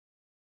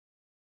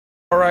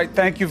All right,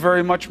 thank you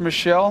very much,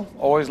 Michelle.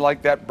 Always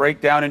like that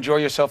breakdown. Enjoy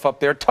yourself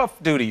up there.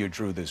 Tough duty you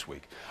drew this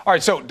week. All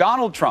right, so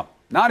Donald Trump,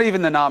 not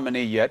even the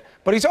nominee yet,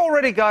 but he's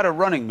already got a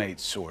running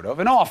mate, sort of,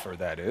 an offer,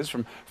 that is,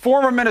 from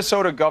former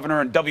Minnesota governor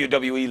and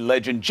WWE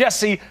legend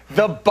Jesse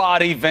 "The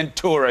Body"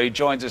 Ventura. He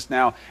joins us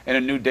now in a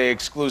New Day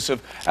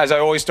exclusive. As I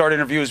always start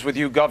interviews with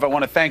you, Gov, I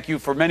want to thank you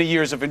for many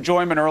years of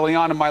enjoyment early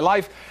on in my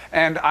life,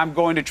 and I'm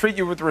going to treat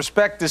you with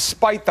respect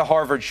despite the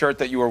Harvard shirt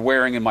that you are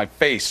wearing in my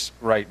face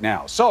right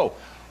now. So,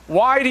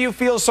 why do you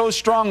feel so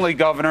strongly,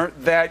 Governor,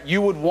 that you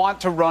would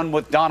want to run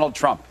with Donald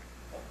Trump?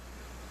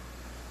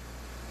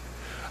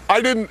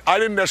 I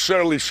didn't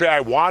necessarily say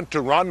I want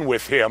to run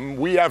with him.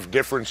 We have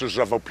differences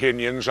of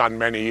opinions on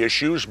many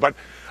issues, but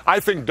I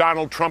think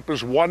Donald Trump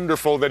is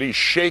wonderful that he's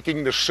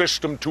shaking the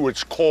system to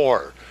its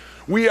core.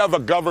 We have a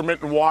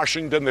government in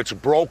Washington that's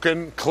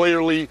broken,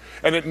 clearly,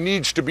 and it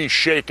needs to be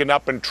shaken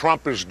up, and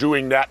Trump is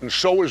doing that, and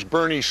so is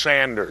Bernie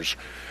Sanders.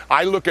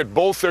 I look at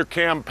both their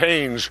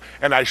campaigns,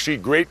 and I see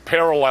great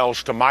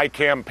parallels to my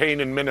campaign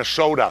in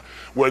Minnesota,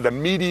 where the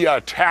media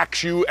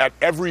attacks you at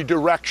every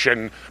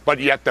direction,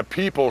 but yet the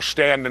people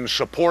stand and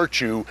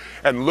support you.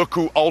 And look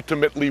who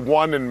ultimately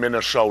won in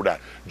Minnesota.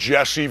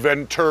 Jesse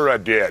Ventura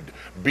did,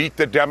 beat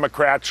the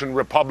Democrats and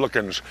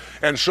Republicans.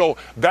 And so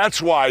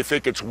that's why I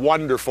think it's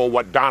wonderful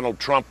what Donald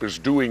Trump is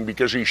doing,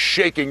 because he's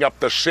shaking up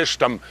the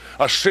system,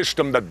 a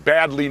system that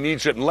badly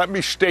needs it. And let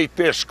me state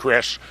this,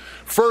 Chris.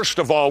 First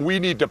of all, we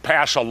need to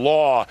pass a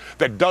law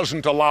that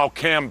doesn't allow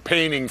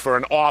campaigning for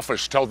an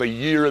office till the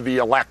year of the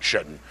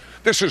election.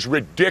 This is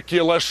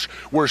ridiculous.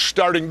 We're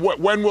starting,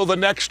 when will the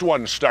next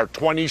one start?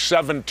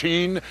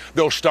 2017?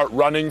 They'll start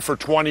running for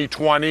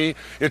 2020.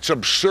 It's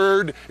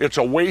absurd, it's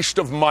a waste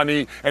of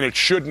money, and it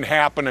shouldn't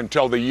happen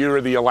until the year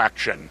of the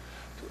election.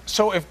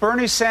 So if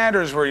Bernie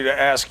Sanders were to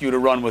ask you to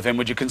run with him,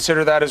 would you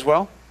consider that as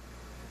well?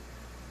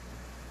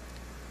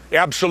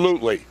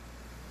 Absolutely.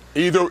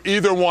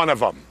 Either one of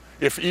them.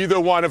 If either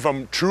one of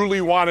them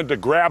truly wanted to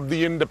grab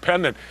the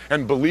independent,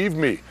 and believe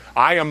me,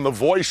 I am the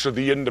voice of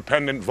the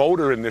independent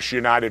voter in this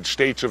United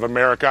States of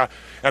America,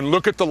 and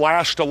look at the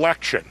last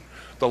election.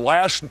 The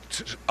last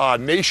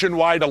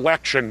nationwide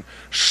election,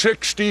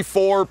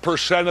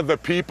 64% of the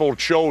people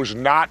chose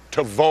not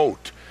to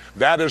vote.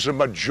 That is a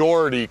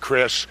majority,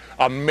 Chris,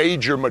 a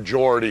major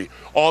majority.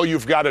 All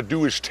you've got to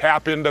do is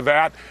tap into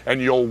that, and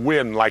you'll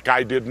win like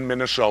I did in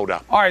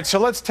Minnesota. All right, so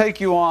let's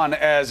take you on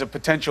as a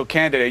potential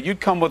candidate.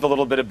 You'd come with a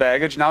little bit of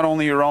baggage, not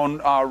only your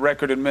own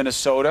record in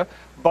Minnesota,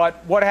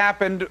 but what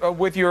happened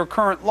with your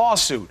current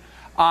lawsuit.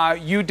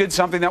 You did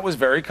something that was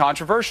very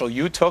controversial.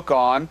 You took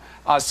on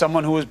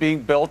someone who was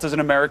being built as an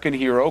American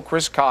hero,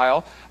 Chris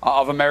Kyle,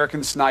 of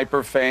American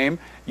Sniper fame.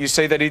 You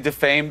say that he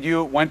defamed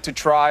you. It went to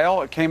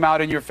trial. It came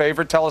out in your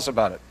favor. Tell us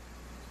about it.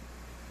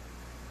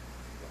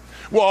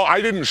 Well,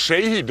 I didn't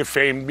say he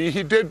defamed me.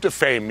 He did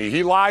defame me.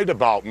 He lied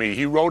about me.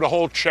 He wrote a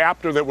whole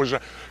chapter that was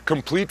a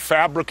complete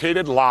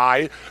fabricated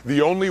lie.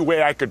 The only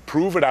way I could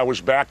prove it, I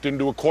was backed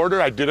into a court.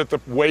 I did it the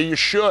way you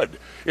should,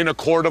 in a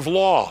court of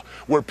law,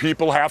 where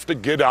people have to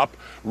get up,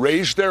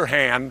 raise their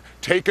hand,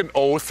 take an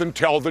oath, and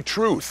tell the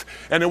truth.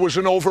 And it was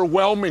an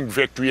overwhelming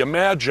victory.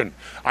 Imagine,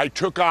 I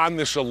took on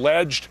this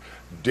alleged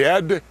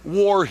dead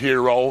war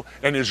hero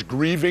and his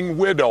grieving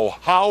widow.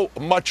 How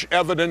much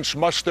evidence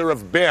must there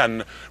have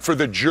been for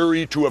the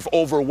jury to have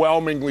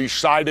overwhelmingly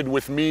sided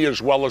with me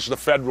as well as the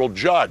federal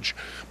judge?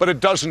 But it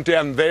doesn't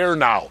end there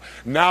now.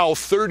 Now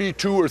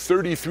 32 or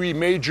 33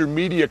 major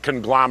media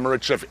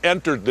conglomerates have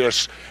entered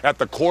this at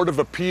the Court of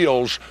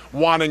Appeals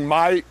wanting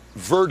my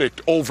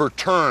verdict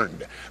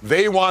overturned.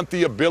 They want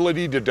the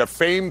ability to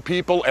defame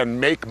people and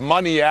make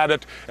money at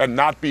it and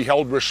not be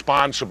held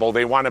responsible.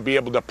 They want to be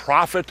able to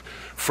profit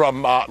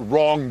from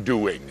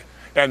wrongdoing,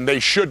 and they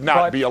should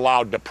not be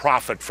allowed to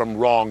profit from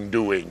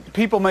wrongdoing.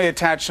 People may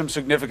attach some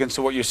significance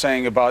to what you're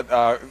saying about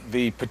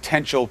the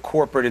potential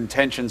corporate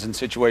intentions in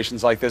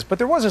situations like this, but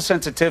there was a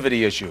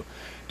sensitivity issue.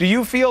 Do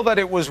you feel that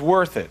it was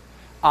worth it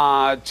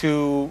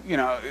to, you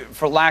know,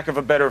 for lack of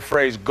a better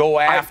phrase, go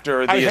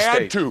after the estate?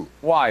 I had to.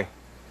 Why?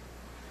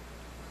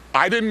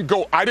 I didn't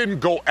go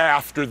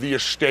after the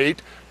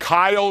estate.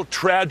 Kyle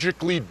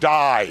tragically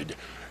died.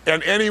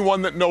 And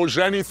anyone that knows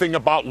anything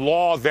about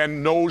law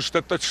then knows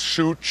that the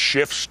suit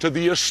shifts to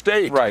the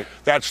estate. Right.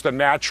 That's the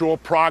natural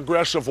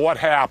progress of what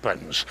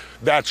happens.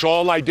 That's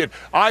all I did.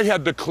 I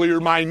had to clear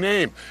my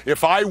name.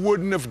 If I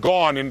wouldn't have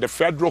gone into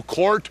federal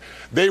court,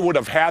 they would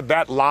have had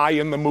that lie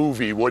in the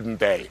movie, wouldn't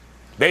they?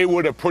 They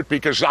would have put,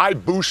 because I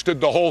boosted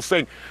the whole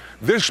thing.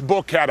 This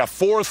book had a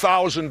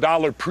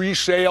 $4,000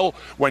 pre-sale.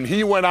 When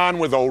he went on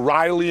with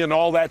O'Reilly and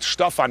all that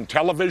stuff on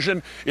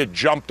television, it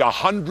jumped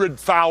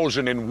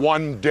 100,000 in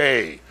one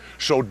day.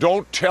 So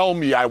don't tell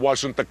me I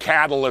wasn't the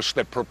catalyst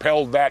that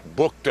propelled that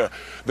book to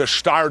the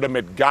stardom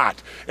it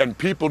got. And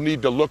people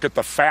need to look at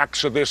the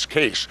facts of this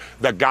case.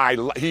 The guy,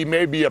 he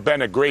maybe have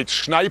been a great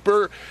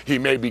sniper, he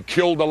maybe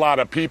killed a lot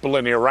of people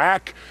in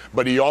Iraq,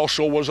 but he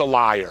also was a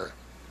liar.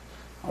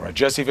 All right,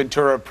 Jesse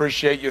Ventura,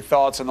 appreciate your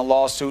thoughts on the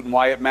lawsuit and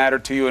why it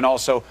mattered to you, and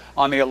also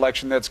on the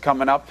election that's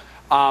coming up.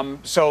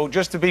 So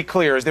just to be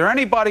clear, is there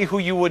anybody who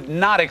you would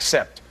not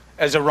accept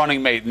as a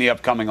running mate in the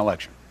upcoming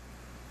election?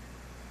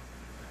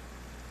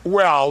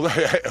 Well,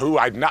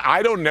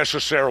 I don't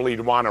necessarily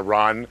want to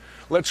run.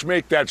 Let's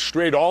make that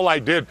straight. All I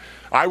did,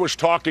 I was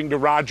talking to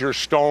Roger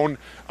Stone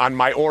on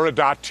my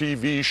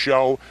Aura.tv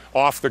show,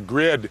 Off the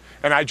Grid,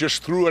 and I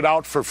just threw it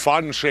out for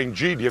fun, saying,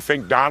 gee, do you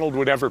think Donald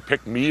would ever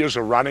pick me as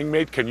a running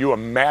mate? Can you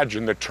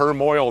imagine the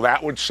turmoil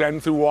that would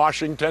send through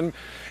Washington?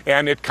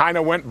 And it kind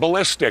of went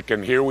ballistic,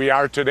 and here we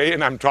are today,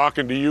 and I'm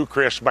talking to you,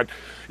 Chris. But,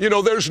 you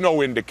know, there's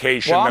no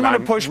indication that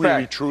I'm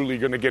really, truly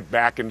going to get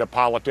back into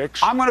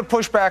politics. I'm going to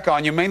push back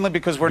on you, mainly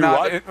because we're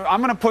not.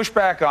 I'm going to push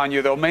back on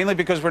you, though, mainly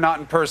because we're not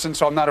in person,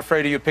 so I'm not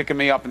afraid of you picking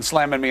me up and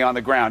slamming me on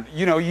the ground.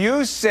 You know,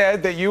 you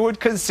said that you would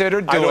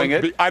consider doing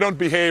it. I don't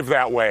behave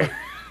that way.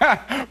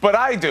 But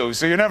I do,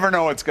 so you never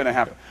know what's going to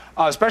happen,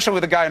 especially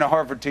with a guy in a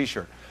Harvard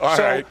T-shirt. All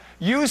right.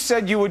 You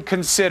said you would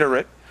consider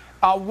it.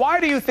 Why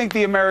do you think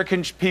the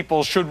American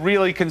people should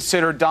really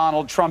consider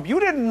Donald Trump? You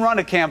didn't run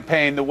a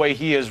campaign the way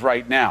he is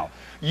right now.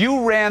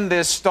 You ran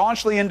this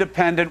staunchly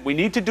independent, we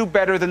need to do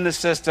better than the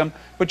system,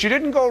 but you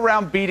didn't go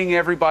around beating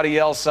everybody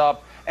else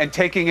up and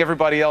taking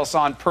everybody else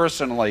on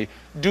personally.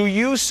 Do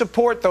you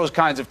support those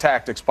kinds of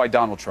tactics by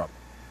Donald Trump?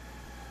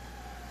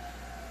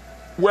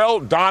 Well,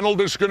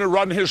 Donald is going to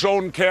run his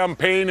own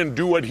campaign and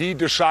do what he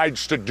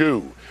decides to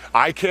do.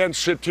 I can't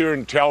sit here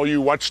and tell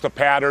you what's the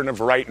pattern of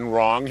right and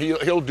wrong.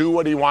 He'll do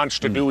what he wants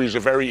to do. He's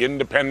a very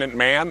independent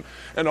man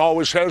and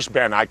always has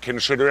been. I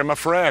consider him a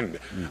friend.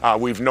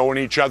 We've known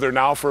each other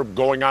now for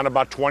going on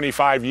about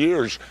 25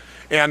 years.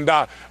 And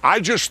I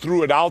just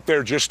threw it out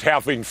there just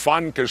having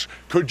fun, because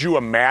could you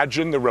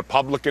imagine the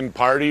Republican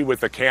Party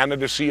with the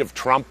candidacy of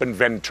Trump and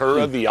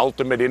Ventura, the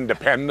ultimate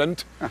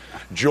independent,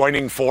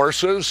 joining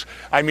forces?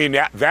 I mean,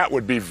 that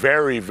would be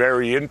very,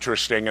 very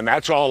interesting. And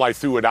that's all I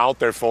threw it out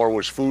there for,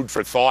 was food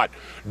for thought.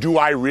 Do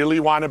I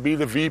really want to be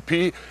the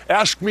VP?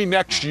 Ask me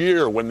next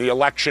year, when the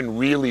election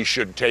really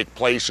should take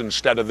place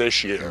instead of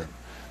this year. Sure.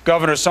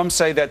 Governor, some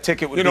say that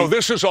ticket would be...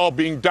 this is all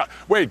being done.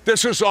 Wait,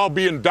 this is all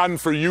being done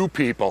for you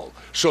people,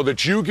 so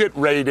that you get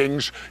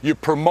ratings. You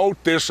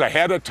promote this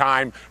ahead of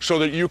time so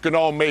that you can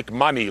all make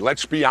money.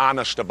 Let's be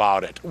honest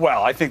about it.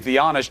 Well, I think the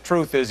honest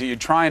truth is that you're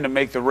trying to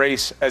make the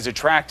race as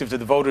attractive to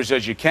the voters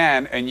as you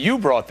can, and you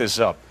brought this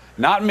up,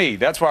 not me.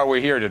 That's why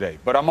we're here today.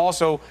 But I'm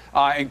also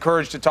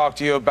encouraged to talk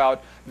to you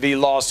about the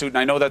lawsuit, and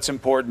I know that's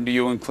important to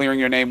you, and clearing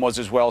your name was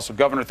as well. So,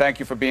 Governor, thank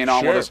you for being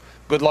on with us.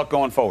 Good luck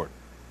going forward.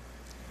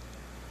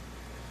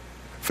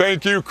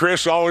 Thank you,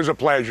 Chris. Always a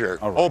pleasure.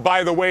 Right. Oh,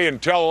 by the way,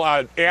 and tell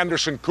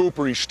Anderson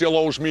Cooper he still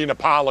owes me an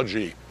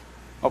apology.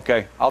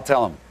 Okay, I'll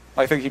tell him.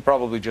 I think he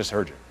probably just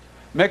heard you.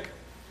 Mick?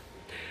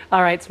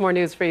 All right, some more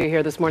news for you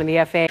here this morning.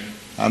 The FAA.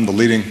 I'm the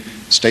leading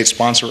state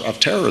sponsor of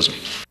terrorism.